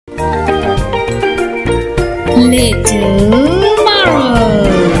Little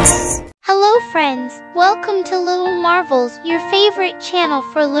Marvels. Hello friends, welcome to Little Marvels, your favorite channel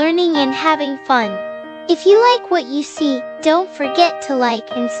for learning and having fun. If you like what you see, don't forget to like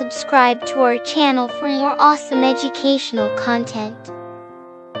and subscribe to our channel for more awesome educational content.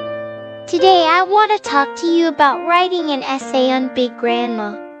 Today I want to talk to you about writing an essay on Big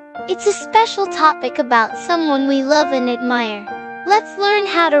Grandma. It's a special topic about someone we love and admire. Let's learn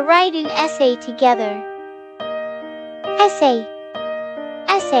how to write an essay together. Essay.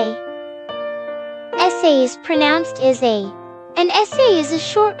 Essay. Essay is pronounced as a. An essay is a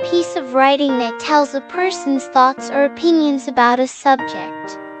short piece of writing that tells a person's thoughts or opinions about a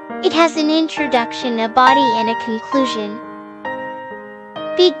subject. It has an introduction, a body, and a conclusion.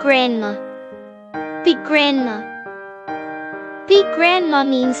 Big Grandma. Big Grandma. Big Grandma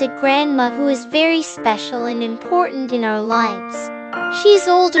means a grandma who is very special and important in our lives. She is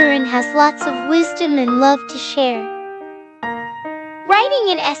older and has lots of wisdom and love to share. Writing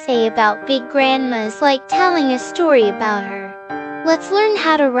an essay about Big Grandma is like telling a story about her. Let's learn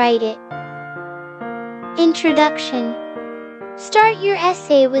how to write it. Introduction. Start your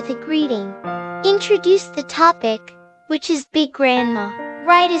essay with a greeting. Introduce the topic, which is Big Grandma.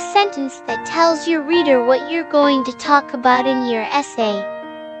 Write a sentence that tells your reader what you're going to talk about in your essay.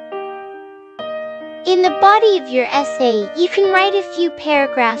 In the body of your essay, you can write a few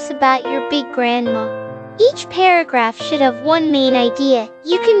paragraphs about your Big Grandma. Each paragraph should have one main idea.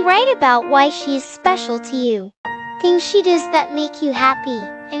 You can write about why she is special to you, things she does that make you happy,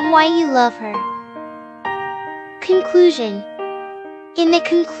 and why you love her. Conclusion. In the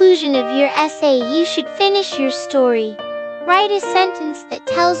conclusion of your essay, you should finish your story. Write a sentence that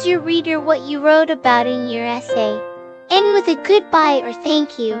tells your reader what you wrote about in your essay. End with a goodbye or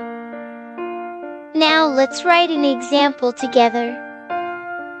thank you. Now let's write an example together.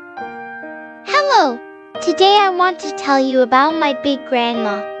 Hello! Today I want to tell you about my Big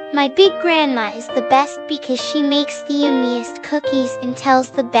Grandma. My Big Grandma is the best because she makes the yummiest cookies and tells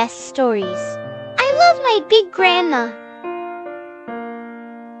the best stories. I love my Big Grandma.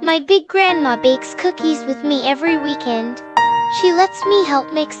 My Big Grandma bakes cookies with me every weekend. She lets me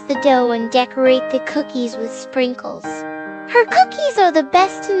help mix the dough and decorate the cookies with sprinkles. Her cookies are the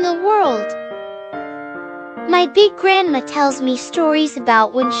best in the world. My Big Grandma tells me stories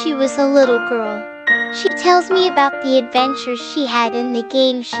about when she was a little girl. She tells me about the adventures she had and the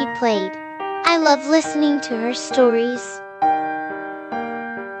games she played. I love listening to her stories.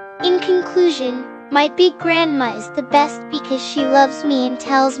 In conclusion, my Big Grandma is the best because she loves me and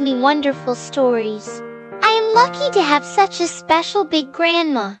tells me wonderful stories. I am lucky to have such a special Big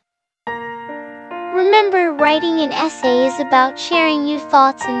Grandma. Remember, writing an essay is about sharing your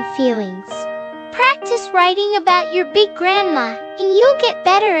thoughts and feelings. Practice writing about your Big Grandma, and you'll get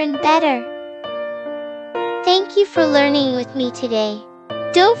better and better. Thank you for learning with me today.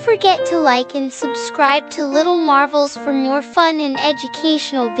 Don't forget to like and subscribe to Little Marvels for more fun and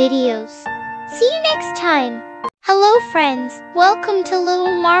educational videos. See you next time. Hello friends, welcome to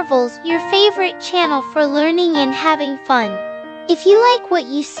Little Marvels, your favorite channel for learning and having fun. If you like what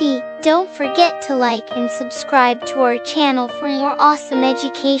you see, don't forget to like and subscribe to our channel for more awesome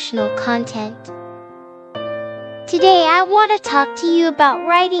educational content. Today I want to talk to you about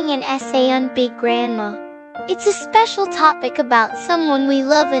writing an essay on Big Grandma. It's a special topic about someone we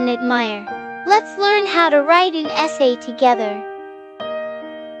love and admire. Let's learn how to write an essay together.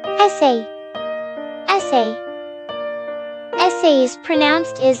 Essay. Essay. Essay is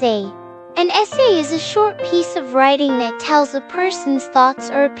pronounced as a. An essay is a short piece of writing that tells a person's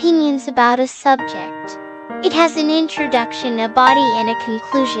thoughts or opinions about a subject. It has an introduction, a body, and a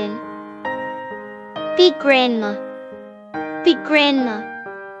conclusion. Big Grandma. Big Grandma.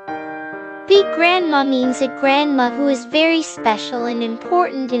 Big Grandma means a grandma who is very special and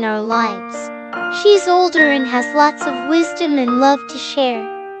important in our lives. She is older and has lots of wisdom and love to share.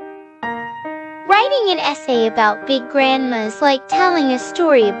 Writing an essay about Big Grandma is like telling a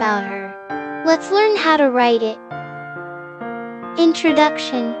story about her. Let's learn how to write it.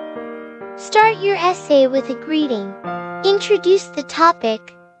 Introduction. Start your essay with a greeting. Introduce the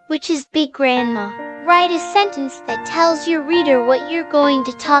topic, which is Big Grandma. Write a sentence that tells your reader what you're going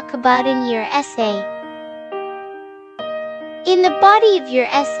to talk about in your essay. In the body of your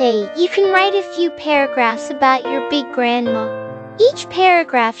essay, you can write a few paragraphs about your Big Grandma. Each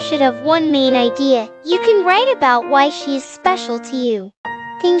paragraph should have one main idea. You can write about why she is special to you,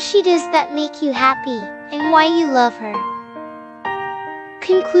 things she does that make you happy, and why you love her.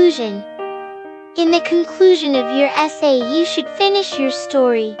 Conclusion. In the conclusion of your essay, you should finish your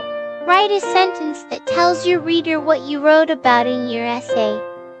story. Write a sentence that tells your reader what you wrote about in your essay.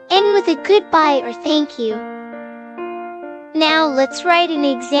 End with a goodbye or thank you. Now let's write an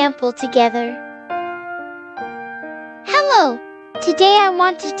example together. Hello! Today I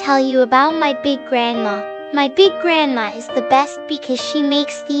want to tell you about my big grandma. My big grandma is the best because she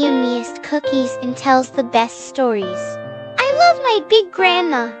makes the yummiest cookies and tells the best stories. I love my big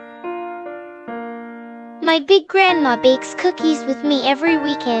grandma. My big grandma bakes cookies with me every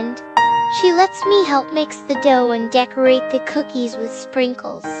weekend. She lets me help mix the dough and decorate the cookies with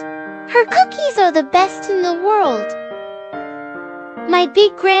sprinkles. Her cookies are the best in the world. My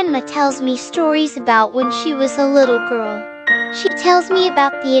big grandma tells me stories about when she was a little girl. She tells me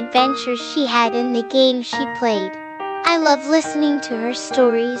about the adventures she had and the games she played. I love listening to her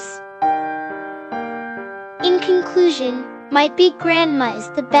stories. In conclusion, my big grandma is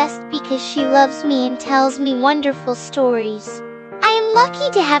the best because she loves me and tells me wonderful stories. I am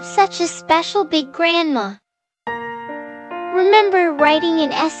lucky to have such a special big grandma. Remember, writing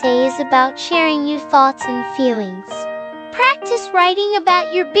an essay is about sharing your thoughts and feelings. Practice writing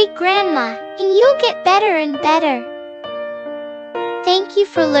about your big grandma, and you'll get better and better. Thank you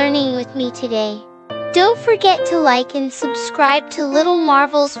for learning with me today. Don't forget to like and subscribe to Little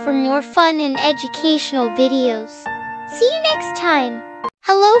Marvels for more fun and educational videos. See you next time.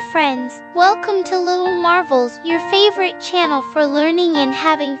 Hello friends, welcome to Little Marvels, your favorite channel for learning and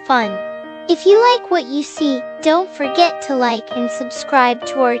having fun. If you like what you see, don't forget to like and subscribe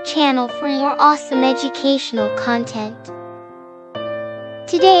to our channel for more awesome educational content.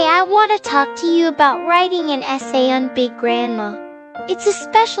 Today I want to talk to you about writing an essay on Big Grandma. It's a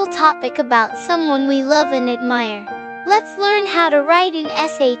special topic about someone we love and admire. Let's learn how to write an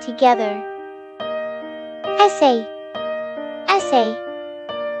essay together. Essay. Essay.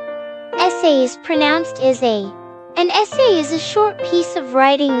 Essay is pronounced as a. An essay is a short piece of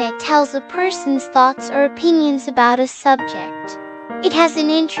writing that tells a person's thoughts or opinions about a subject. It has an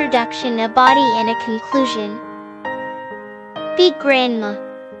introduction, a body, and a conclusion. Big Grandma.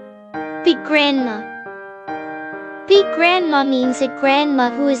 Big Grandma. Big Grandma means a grandma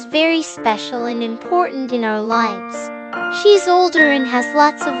who is very special and important in our lives. She is older and has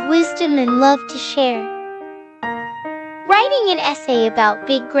lots of wisdom and love to share. Writing an essay about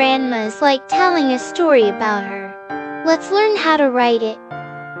Big Grandma is like telling a story about her. Let's learn how to write it.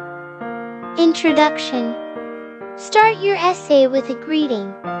 Introduction. Start your essay with a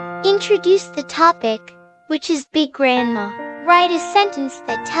greeting. Introduce the topic, which is Big Grandma. Write a sentence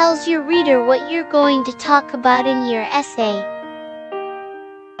that tells your reader what you're going to talk about in your essay.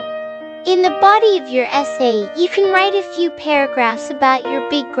 In the body of your essay, you can write a few paragraphs about your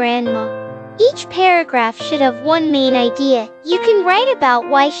big grandma. Each paragraph should have one main idea. You can write about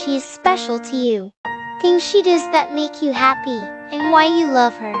why she is special to you, things she does that make you happy, and why you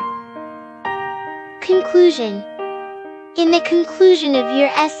love her. Conclusion. In the conclusion of your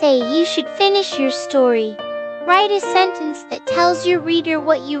essay, you should finish your story. Write a sentence that tells your reader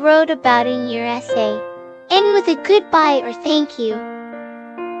what you wrote about in your essay. End with a goodbye or thank you.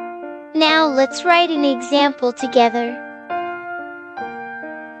 Now let's write an example together.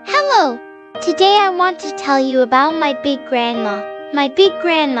 Hello! Today I want to tell you about my big grandma. My big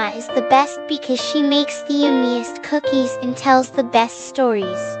grandma is the best because she makes the yummiest cookies and tells the best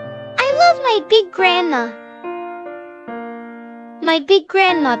stories. I love my big grandma. My big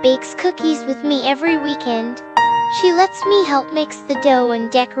grandma bakes cookies with me every weekend. She lets me help mix the dough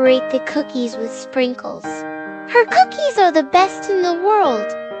and decorate the cookies with sprinkles. Her cookies are the best in the world.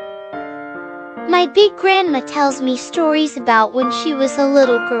 My big grandma tells me stories about when she was a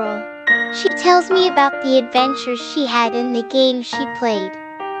little girl. She tells me about the adventures she had and the games she played.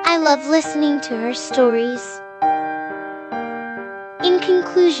 I love listening to her stories. In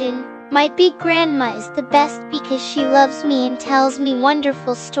conclusion, my big grandma is the best because she loves me and tells me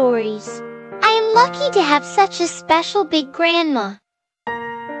wonderful stories. I am lucky to have such a special big grandma.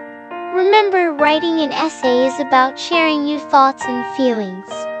 Remember, writing an essay is about sharing your thoughts and feelings.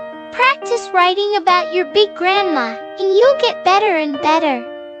 Practice writing about your big grandma, and you'll get better and better.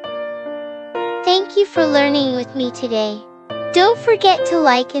 Thank you for learning with me today. Don't forget to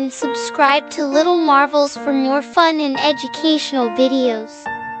like and subscribe to Little Marvels for more fun and educational videos.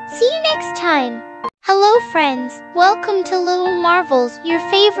 See you next time. Hello friends, welcome to Little Marvels, your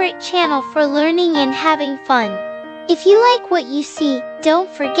favorite channel for learning and having fun. If you like what you see, don't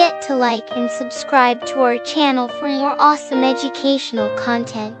forget to like and subscribe to our channel for more awesome educational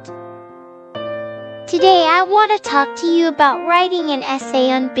content. Today I want to talk to you about writing an essay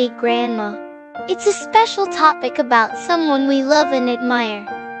on Big Grandma. It's a special topic about someone we love and admire.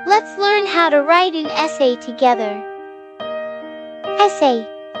 Let's learn how to write an essay together. Essay.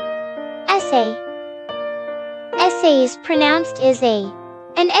 Essay. Essay is pronounced as a.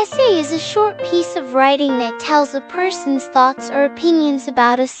 An essay is a short piece of writing that tells a person's thoughts or opinions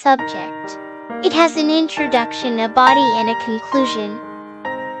about a subject. It has an introduction, a body, and a conclusion.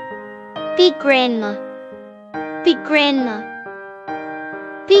 Big Grandma. Big Grandma.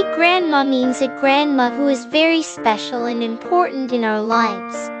 Big Grandma means a grandma who is very special and important in our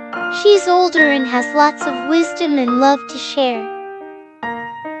lives. She is older and has lots of wisdom and love to share.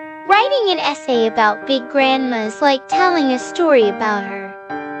 Writing an essay about Big Grandma is like telling a story about her.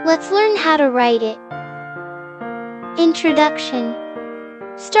 Let's learn how to write it. Introduction.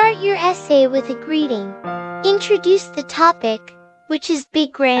 Start your essay with a greeting. Introduce the topic, which is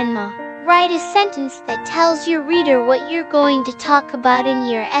Big Grandma. Write a sentence that tells your reader what you're going to talk about in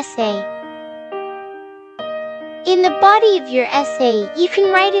your essay. In the body of your essay, you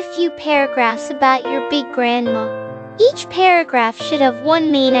can write a few paragraphs about your Big Grandma. Each paragraph should have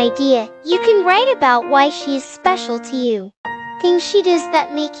one main idea. You can write about why she is special to you, things she does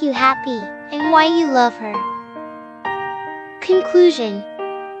that make you happy, and why you love her. Conclusion.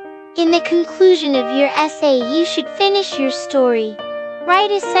 In the conclusion of your essay, you should finish your story.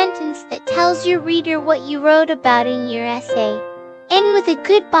 Write a sentence that tells your reader what you wrote about in your essay. End with a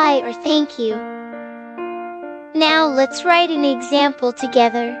goodbye or thank you. Now let's write an example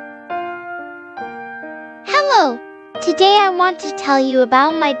together. Hello! Today I want to tell you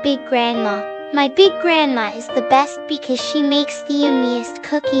about my Big Grandma. My Big Grandma is the best because she makes the yummiest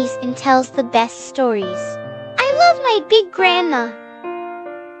cookies and tells the best stories. I love my Big Grandma.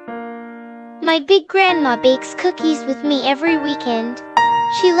 My Big Grandma bakes cookies with me every weekend.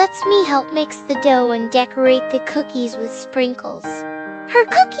 She lets me help mix the dough and decorate the cookies with sprinkles. Her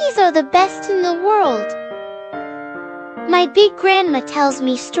cookies are the best in the world. My Big Grandma tells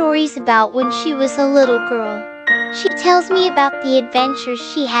me stories about when she was a little girl. She tells me about the adventures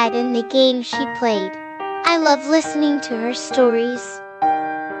she had and the games she played. I love listening to her stories.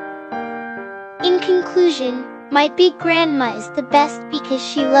 In conclusion, my Big Grandma is the best because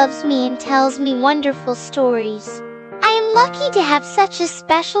she loves me and tells me wonderful stories. I am lucky to have such a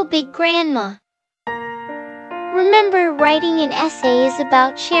special Big Grandma. Remember, writing an essay is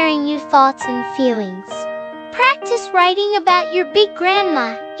about sharing your thoughts and feelings. Practice writing about your Big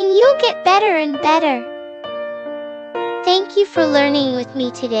Grandma, and you'll get better and better. Thank you for learning with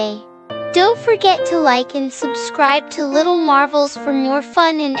me today. Don't forget to like and subscribe to Little Marvels for more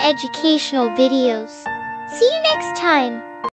fun and educational videos. See you next time!